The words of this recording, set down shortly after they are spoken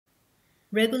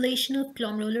Regulation of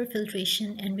glomerular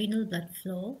filtration and renal blood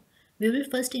flow. We will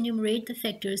first enumerate the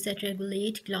factors that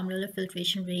regulate glomerular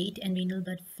filtration rate and renal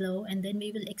blood flow, and then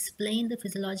we will explain the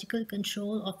physiological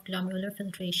control of glomerular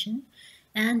filtration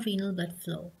and renal blood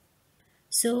flow.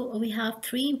 So we have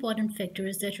three important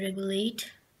factors that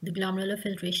regulate the glomerular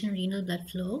filtration and renal blood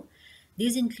flow.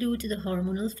 These include the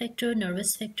hormonal factor,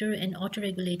 nervous factor, and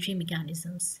autoregulatory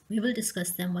mechanisms. We will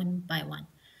discuss them one by one.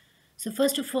 So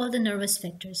first of all, the nervous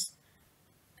factors.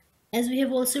 As we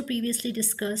have also previously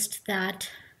discussed that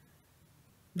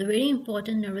the very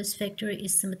important nervous factor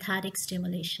is sympathetic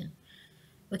stimulation.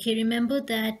 Okay, remember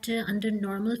that under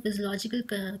normal physiological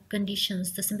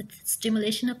conditions, the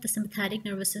stimulation of the sympathetic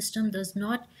nervous system does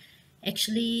not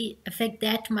actually affect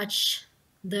that much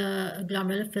the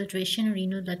glomerular filtration and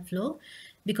renal blood flow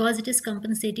because it is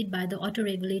compensated by the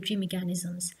autoregulatory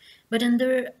mechanisms. But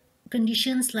under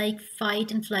conditions like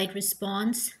fight and flight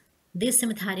response, this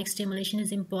sympathetic stimulation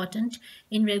is important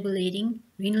in regulating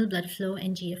renal blood flow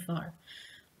and GFR.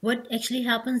 What actually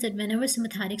happens that whenever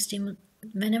sympathetic system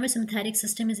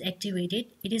is activated,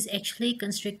 it is actually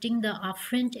constricting the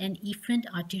afferent and efferent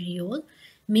arteriole,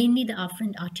 mainly the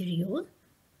afferent arteriole.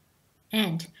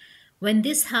 And when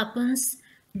this happens,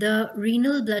 the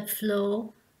renal blood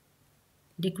flow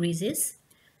decreases.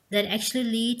 That actually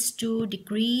leads to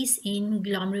decrease in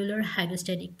glomerular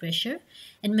hydrostatic pressure.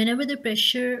 And whenever the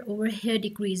pressure over here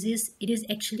decreases, it is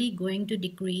actually going to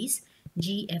decrease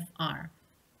GFR.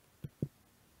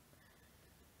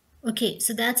 Okay,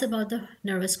 so that's about the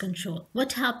nervous control.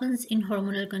 What happens in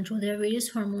hormonal control? There are various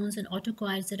hormones and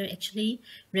autocoids that are actually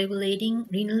regulating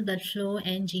renal blood flow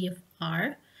and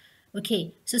GFR.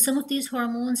 Okay, so some of these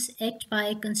hormones act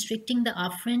by constricting the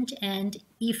afferent and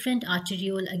efferent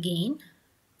arteriole again.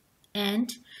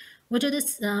 And what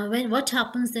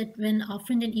happens that when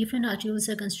afferent and efferent arterioles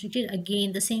are constricted,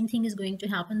 again the same thing is going to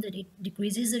happen, that it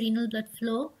decreases the renal blood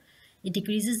flow, it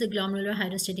decreases the glomerular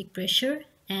hydrostatic pressure,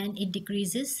 and it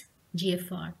decreases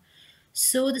GFR.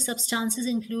 So the substances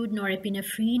include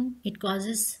norepinephrine. It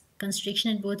causes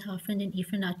constriction at both afferent and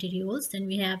efferent arterioles. Then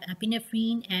we have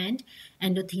epinephrine and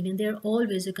endothelin. They are all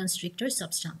vasoconstrictor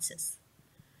substances.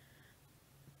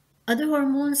 Other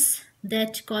hormones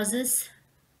that causes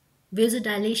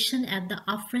vasodilation at the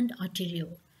afferent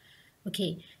arteriole.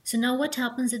 Okay, so now what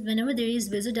happens is whenever there is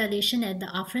vasodilation at the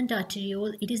afferent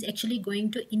arteriole, it is actually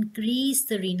going to increase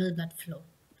the renal blood flow.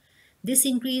 This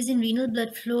increase in renal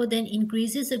blood flow then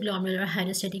increases the glomerular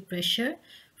hydrostatic pressure,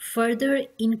 further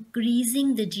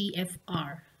increasing the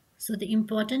GFR. So the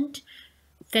important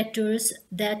factors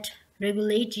that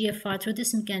regulate GFR through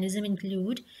this mechanism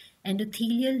include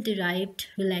endothelial-derived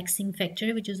relaxing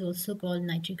factor, which is also called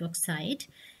nitric oxide,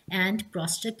 and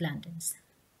prostaglandins.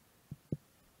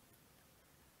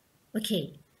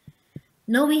 Okay,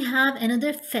 now we have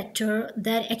another factor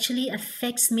that actually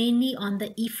affects mainly on the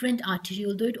efferent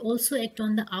arteriole, though it also acts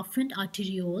on the afferent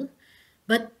arteriole,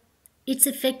 but its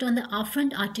effect on the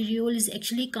afferent arteriole is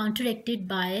actually counteracted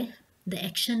by the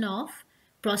action of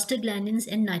prostaglandins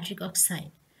and nitric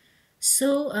oxide.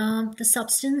 So the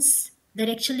substance that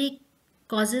actually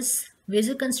causes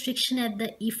vasoconstriction at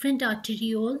the efferent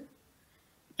arteriole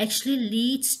actually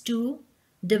leads to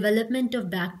development of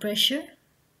back pressure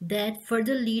that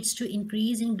further leads to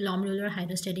increase in glomerular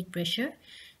hydrostatic pressure,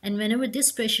 and whenever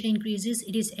this pressure increases,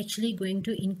 it is actually going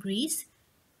to increase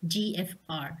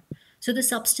GFR. So the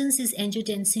substance is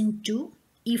angiotensin 2.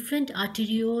 Efferent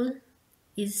arteriole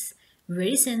is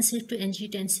very sensitive to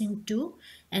angiotensin 2,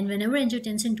 and whenever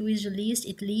angiotensin 2 is released,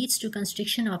 it leads to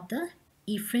constriction of the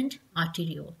efferent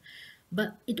arteriole.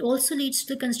 But it also leads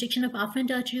to constriction of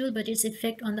afferent arteriole, but its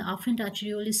effect on the afferent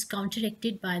arteriole is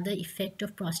counteracted by the effect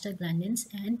of prostaglandins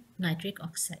and nitric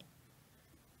oxide.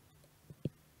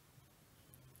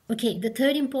 Okay, the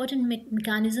third important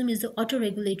mechanism is the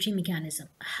autoregulatory mechanism.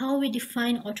 How we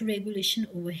define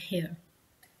autoregulation over here?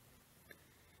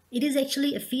 It is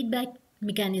actually a feedback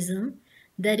mechanism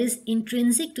that is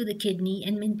intrinsic to the kidney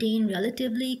and maintain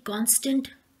relatively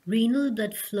constant renal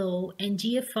blood flow and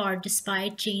GFR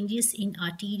despite changes in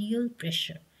arterial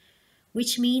pressure,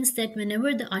 which means that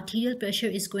whenever the arterial pressure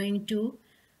is going to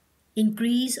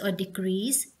increase or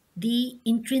decrease, the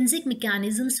intrinsic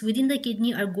mechanisms within the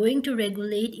kidney are going to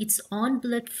regulate its own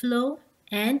blood flow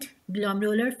and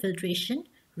glomerular filtration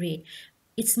rate.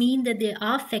 It means that there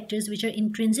are factors which are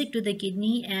intrinsic to the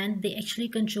kidney and they actually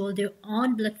control their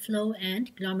own blood flow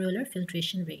and glomerular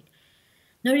filtration rate.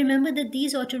 Now remember that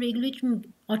these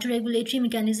autoregulatory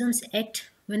mechanisms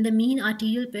act when the mean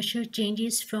arterial pressure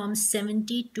changes from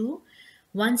 70 to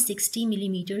 160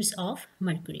 millimeters of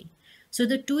mercury. So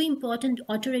the two important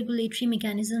autoregulatory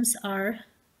mechanisms are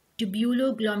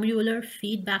tubuloglomerular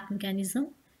feedback mechanism,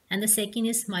 and the second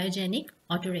is myogenic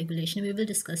autoregulation. We will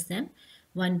discuss them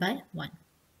one by one.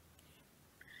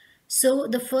 So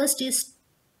the first is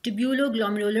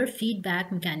tubuloglomerular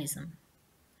feedback mechanism.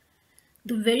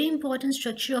 The very important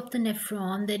structure of the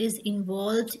nephron that is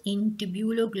involved in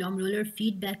tubuloglomerular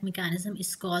feedback mechanism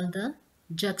is called the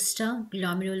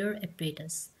juxtaglomerular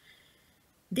apparatus.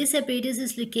 This apparatus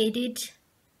is located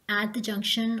at the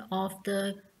junction of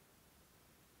the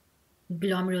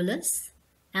glomerulus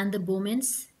and the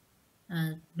Bowman's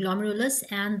glomerulus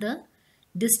and the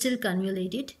distal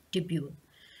convoluted tubule.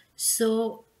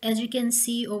 So as you can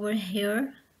see over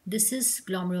here, this is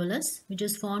glomerulus, which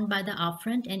is formed by the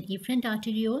afferent and efferent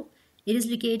arteriole. It is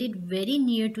located very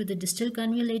near to the distal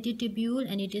convoluted tubule,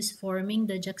 and it is forming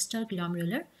the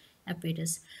juxtaglomerular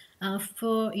apparatus.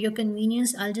 For your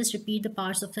convenience, I'll just repeat the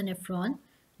parts of the nephron.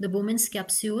 The Bowman's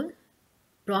capsule,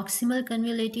 proximal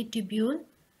convoluted tubule,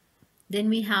 then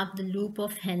we have the loop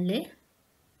of Henle,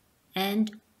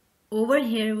 and over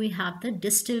here we have the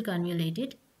distal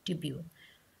convoluted tubule,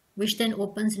 which then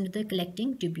opens into the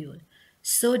collecting tubule.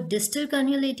 So distal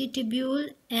convoluted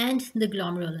tubule and the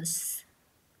glomerulus,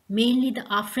 mainly the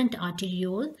afferent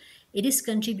arteriole, it is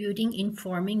contributing in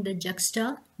forming the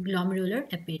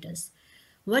juxtaglomerular apparatus.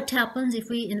 What happens if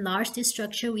we enlarge this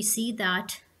structure? We see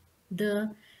that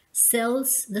the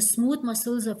cells, the smooth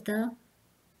muscles of the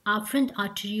afferent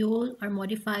arteriole are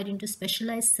modified into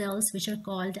specialized cells which are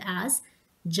called as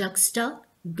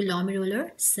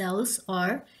juxtaglomerular cells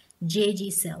or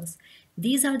JG cells.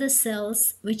 These are the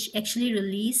cells which actually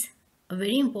release a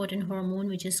very important hormone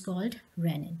which is called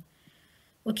renin.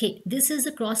 Okay, this is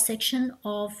a cross section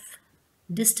of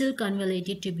distal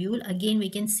convoluted tubule. Again, we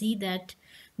can see that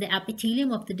the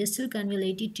epithelium of the distal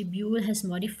convoluted tubule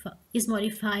is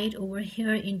modified over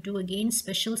here into again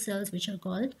special cells which are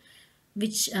called,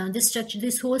 this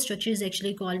whole structure is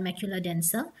actually called macula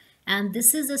densa, and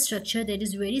this is a structure that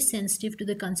is very sensitive to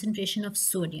the concentration of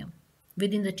sodium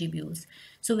within the tubules.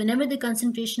 So whenever the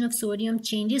concentration of sodium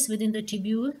changes within the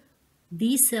tubule,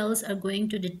 these cells are going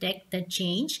to detect that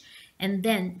change, and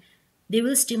then they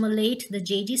will stimulate the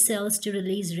JG cells to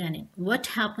release renin. What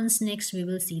happens next? We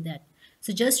will see that.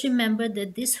 So just remember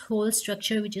that this whole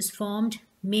structure, which is formed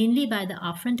mainly by the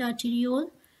afferent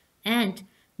arteriole and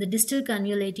the distal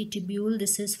convoluted tubule,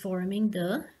 this is forming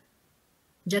the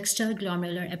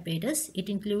juxtaglomerular apparatus. It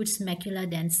includes macula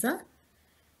densa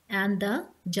and the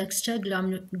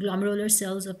juxtaglomerular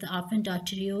cells of the afferent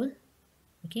arteriole.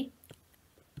 Okay.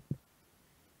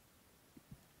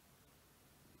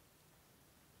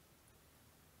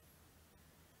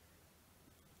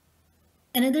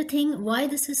 Another thing, why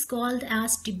this is called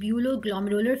as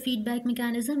tubuloglomerular feedback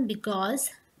mechanism, because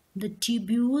the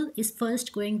tubule is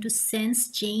first going to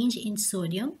sense change in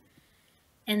sodium,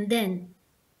 and then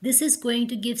this is going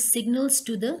to give signals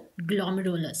to the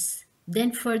glomerulus.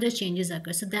 Then further changes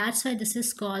occur. So that's why this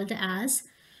is called as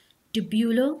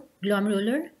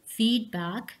tubuloglomerular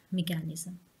feedback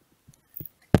mechanism.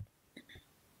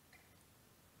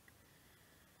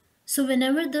 So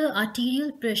whenever the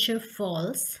arterial pressure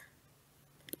falls,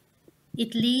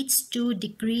 it leads to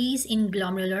decrease in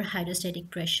glomerular hydrostatic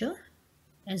pressure,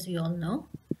 as we all know.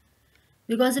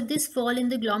 Because of this fall in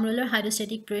the glomerular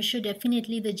hydrostatic pressure,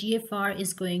 definitely the GFR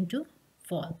is going to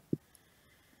fall.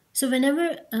 So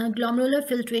whenever glomerular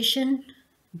filtration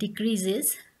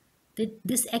decreases,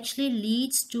 this actually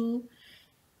leads to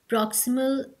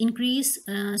proximal increased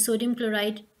sodium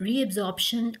chloride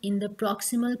reabsorption in the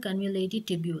proximal convoluted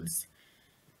tubules.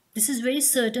 This is very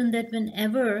certain that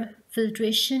whenever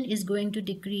filtration is going to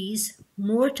decrease,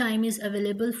 more time is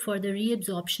available for the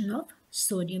reabsorption of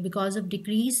sodium. Because of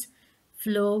decreased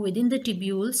flow within the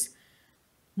tubules,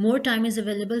 more time is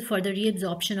available for the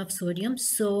reabsorption of sodium.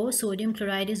 So sodium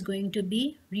chloride is going to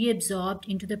be reabsorbed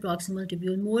into the proximal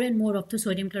tubule. More and more of the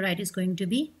sodium chloride is going to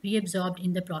be reabsorbed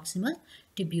in the proximal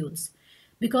tubules.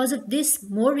 Because of this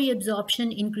more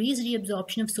reabsorption, increased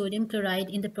reabsorption of sodium chloride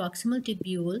in the proximal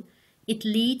tubule, it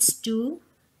leads to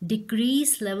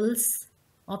decreased levels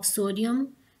of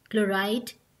sodium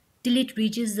chloride till it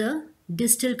reaches the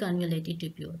distal convoluted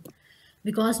tubule.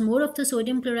 Because more of the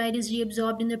sodium chloride is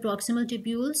reabsorbed in the proximal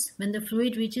tubules, when the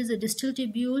fluid reaches the distal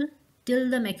tubule till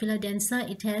the macula densa,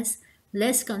 it has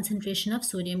less concentration of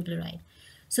sodium chloride.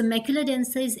 So macula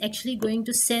densa is actually going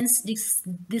to sense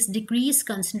this decreased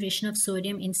concentration of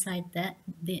sodium inside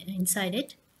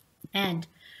it, and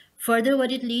further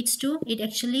what it leads to, it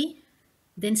actually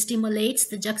then stimulates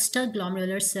the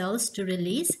juxtaglomerular cells to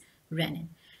release renin.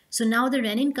 So now the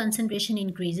renin concentration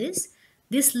increases.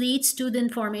 This leads to the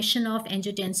formation of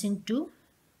angiotensin II,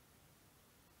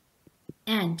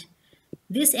 and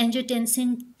This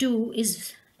angiotensin 2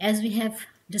 is, as we have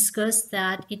discussed,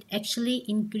 that it actually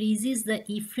increases the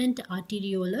efferent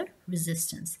arteriolar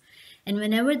resistance. And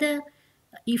whenever the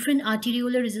efferent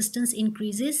arteriolar resistance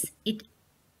increases, it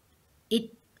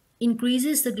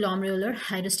increases the glomerular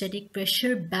hydrostatic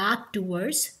pressure back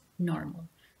towards normal.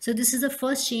 So this is the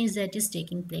first change that is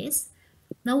taking place.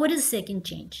 Now what is the second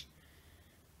change?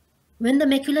 When the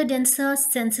macula densa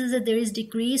senses that there is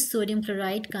decreased sodium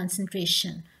chloride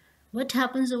concentration, what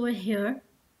happens over here?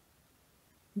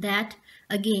 That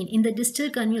again in the distal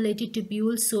convoluted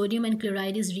tubule, sodium and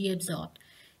chloride is reabsorbed,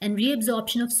 and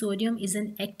reabsorption of sodium is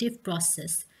an active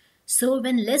process. So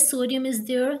when less sodium is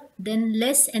there, then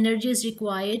less energy is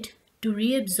required to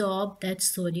reabsorb that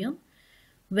sodium.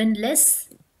 When less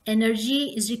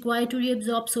energy is required to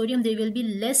reabsorb sodium, there will be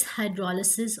less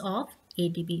hydrolysis of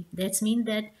ATP. That means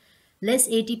that less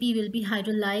ATP will be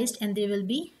hydrolyzed and there will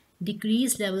be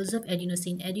decreased levels of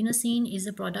adenosine. Adenosine is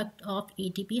a product of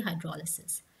ATP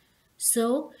hydrolysis.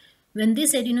 So when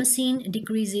this adenosine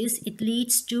decreases, it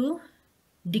leads to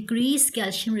decreased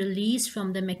calcium release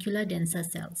from the macula densa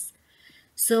cells.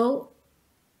 So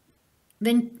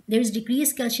when there is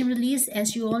decreased calcium release,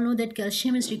 as you all know that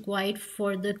calcium is required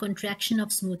for the contraction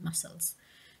of smooth muscles.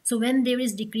 So when there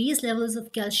is decreased levels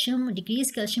of calcium,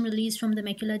 decreased calcium release from the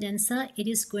macula densa, it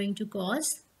is going to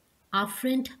cause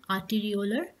afferent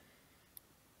arteriolar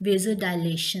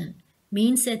vasodilation.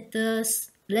 Means that the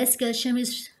less calcium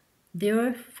is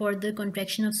there for the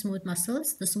contraction of smooth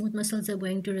muscles. The smooth muscles are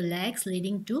going to relax,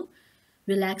 leading to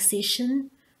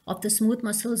relaxation of the smooth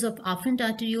muscles of afferent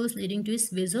arterioles, leading to its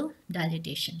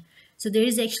vasodilatation. So there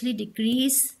is actually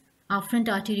decreased afferent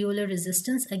arteriolar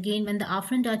resistance. Again, when the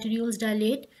afferent arterioles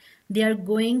dilate, they are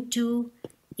going to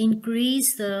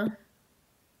increase the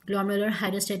glomerular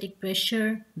hydrostatic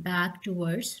pressure back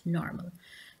towards normal.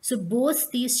 So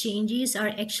both these changes are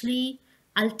actually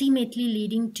ultimately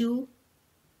leading to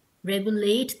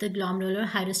regulate the glomerular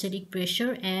hydrostatic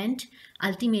pressure and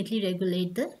ultimately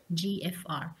regulate the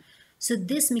GFR. So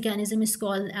this mechanism is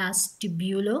called as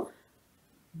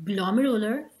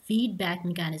tubulo-glomerular feedback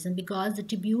mechanism, because the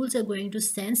tubules are going to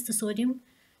sense the sodium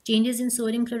changes in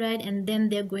sodium chloride, and then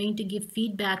they're going to give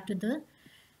feedback to the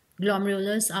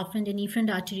glomerulus, afferent and efferent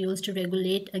arterioles to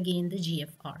regulate again the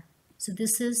GFR. So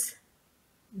this is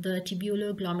the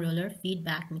tubulo-glomerular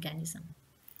feedback mechanism.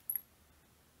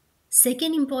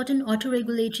 Second important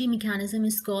autoregulatory mechanism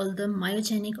is called the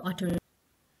myogenic autoregulation.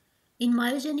 In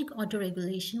myogenic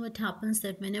autoregulation, what happens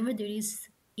that whenever there is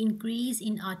increase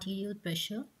in arterial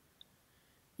pressure,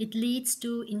 it leads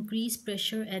to increased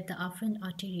pressure at the afferent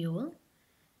arteriole.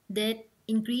 That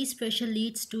increased pressure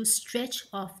leads to stretch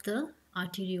of the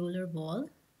arteriolar wall,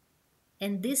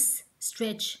 and this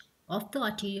stretch of the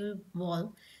arterial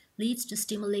wall leads to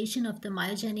stimulation of the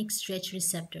myogenic stretch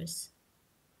receptors,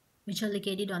 which are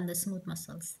located on the smooth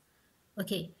muscles.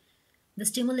 Okay, the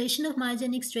stimulation of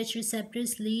myogenic stretch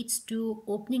receptors leads to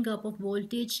opening up of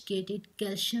voltage-gated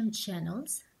calcium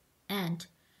channels, and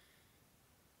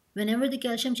whenever the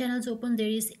calcium channels open, there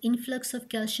is influx of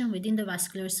calcium within the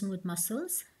vascular smooth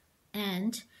muscles,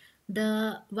 and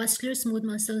the vascular smooth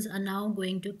muscles are now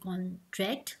going to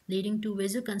contract, leading to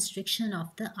vasoconstriction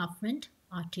of the afferent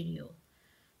arteriole.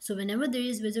 So whenever there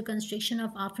is vasoconstriction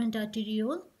of afferent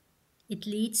arteriole, it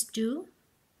leads to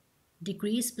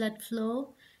decreased blood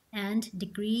flow and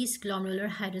decreased glomerular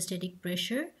hydrostatic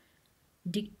pressure,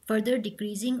 further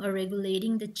decreasing or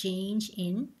regulating the change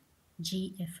in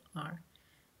GFR.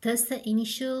 Thus, the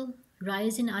initial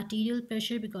rise in arterial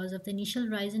pressure, because of the initial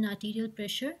rise in arterial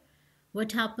pressure,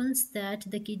 what happens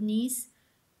that the kidneys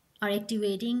are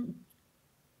activating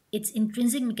its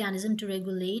intrinsic mechanism to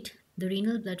regulate the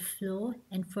renal blood flow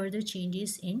and further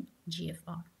changes in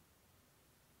GFR.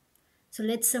 So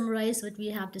let's summarize what we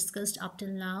have discussed up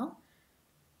till now.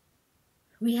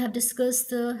 We have discussed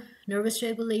the nervous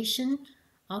regulation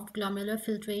of glomerular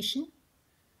filtration.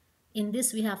 In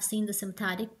this, we have seen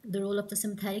the role of the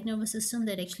sympathetic nervous system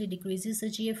that actually decreases the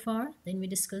GFR. Then we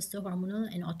discussed the hormonal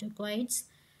and autocoids.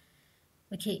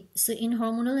 Okay, so in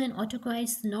hormonal and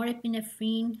autocoids,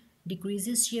 norepinephrine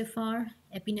decreases GFR,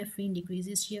 epinephrine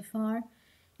decreases GFR,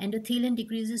 endothelin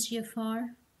decreases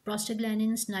GFR,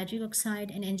 prostaglandins, nitric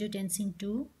oxide, and angiotensin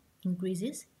 2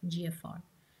 increases GFR.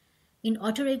 In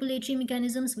autoregulatory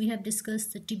mechanisms, we have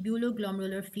discussed the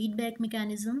tubulo-glomerular feedback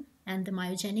mechanism and the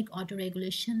myogenic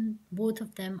autoregulation. Both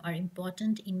of them are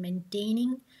important in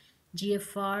maintaining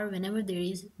GFR whenever there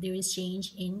is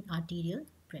change in arterial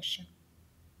pressure.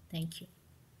 Thank you.